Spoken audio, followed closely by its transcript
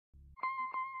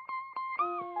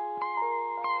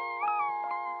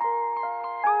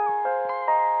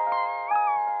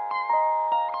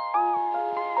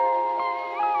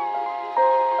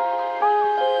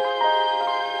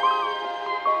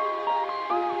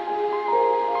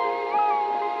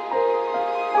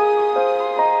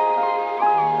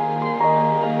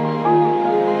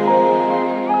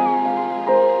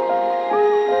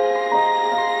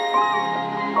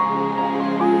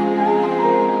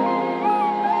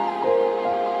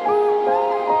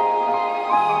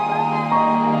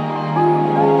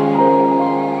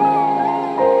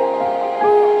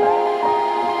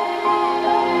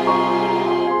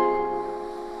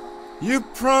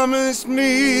promised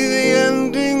me the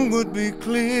ending would be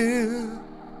clear.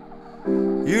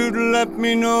 You'd let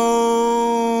me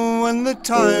know when the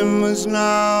time was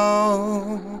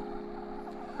now.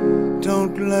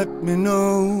 Don't let me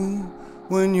know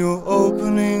when you're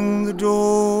opening the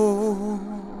door.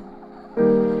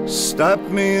 Stop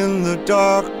me in the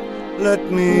dark,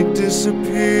 let me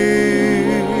disappear.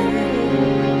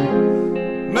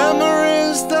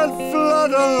 Memories that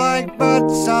flutter like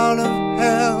bats out of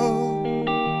hell.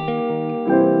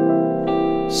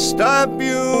 Stop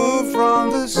you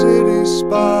from the city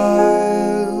spiles.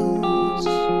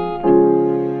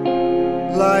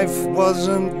 Life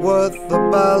wasn't worth the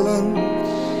balance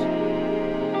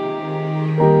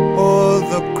or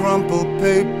the crumpled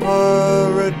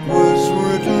paper it was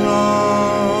written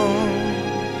on.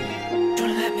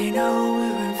 Don't let me know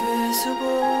we're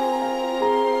invisible.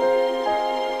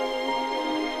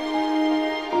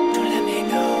 Don't let me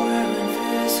know we're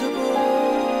invisible.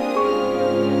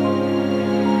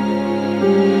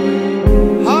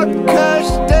 Hot cash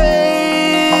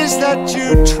days that you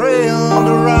trailed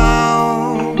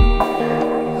around,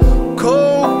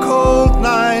 cold, cold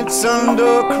nights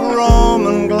under chrome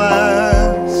and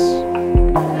glass,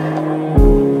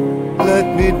 led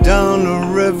me down a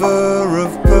river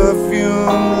of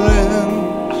perfume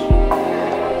limbs,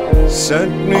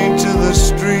 sent me to the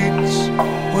streets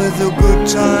with a good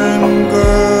time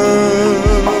girl.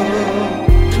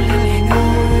 Don't let me know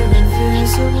we're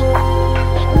invisible.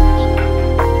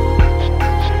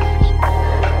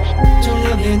 Don't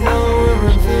let me know we're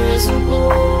invisible.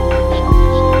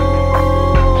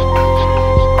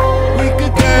 We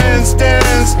could dance,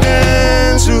 dance,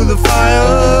 dance through the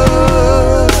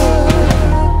fire.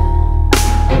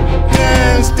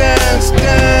 Dance, dance,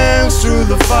 dance through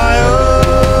the fire.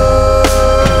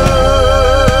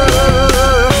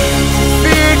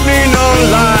 Feed me no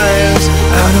lies.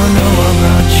 I don't know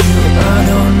about you, I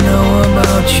don't know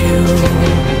about you.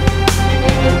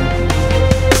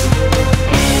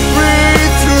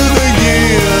 Breathe through the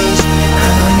years. I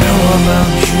don't know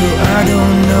about you, I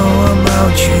don't know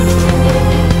about you.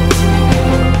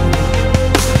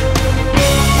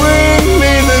 Bring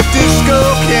me the disco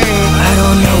king. I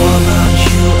don't know about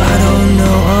you, I don't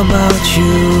know about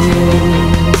you.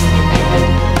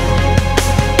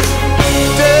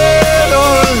 Dead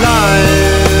or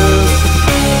alive,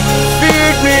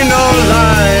 feed me no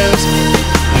lies.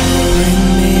 Bring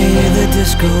me the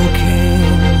disco king,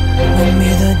 bring me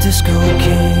the disco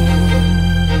king.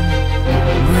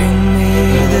 Bring me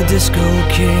the disco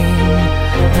king,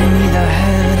 bring me the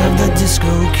head of the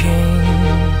disco king.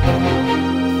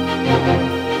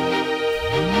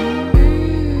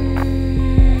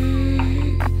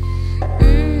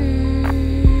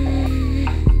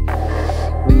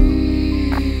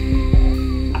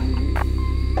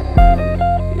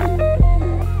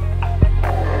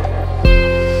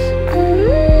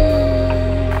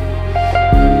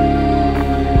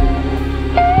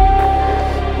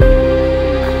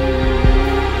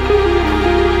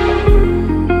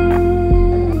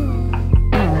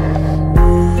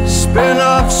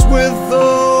 Spin-offs with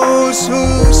those who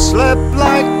slept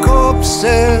like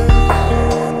corpses.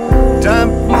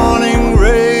 Damp morning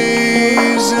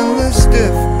rays in the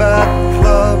stiff back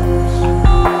clubs.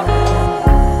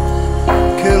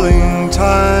 Killing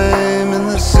time in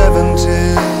the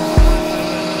 70s.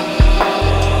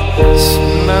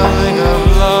 Smelling of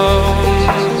love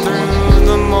through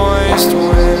the moist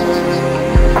wind.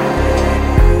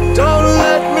 Don't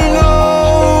let me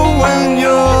know when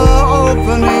you're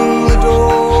opening the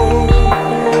door.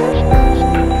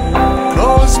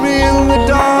 Close me in the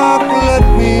dark, let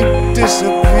me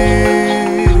disappear.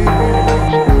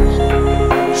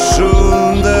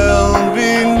 Soon there'll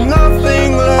be nothing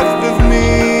left of me,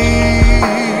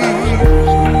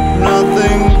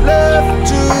 nothing left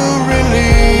to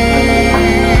release.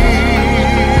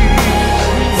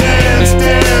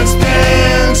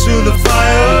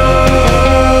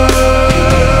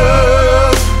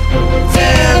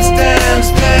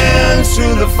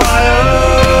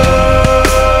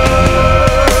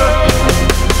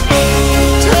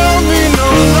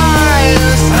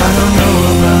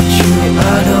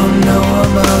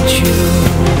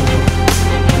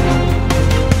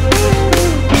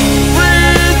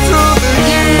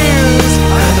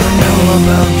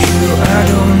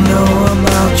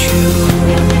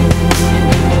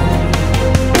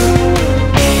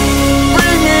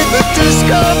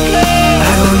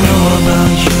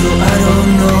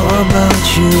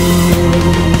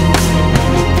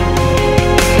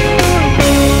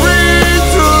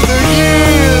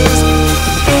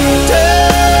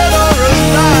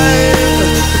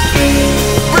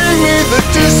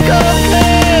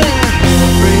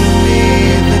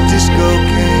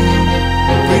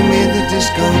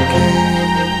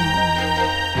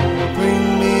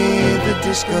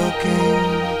 disco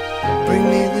king. Bring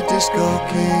me the disco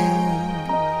king.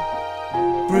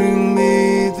 Bring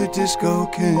me the disco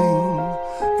king.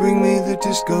 Bring me the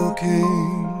disco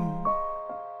king.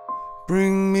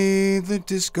 Bring me the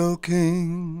disco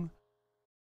king.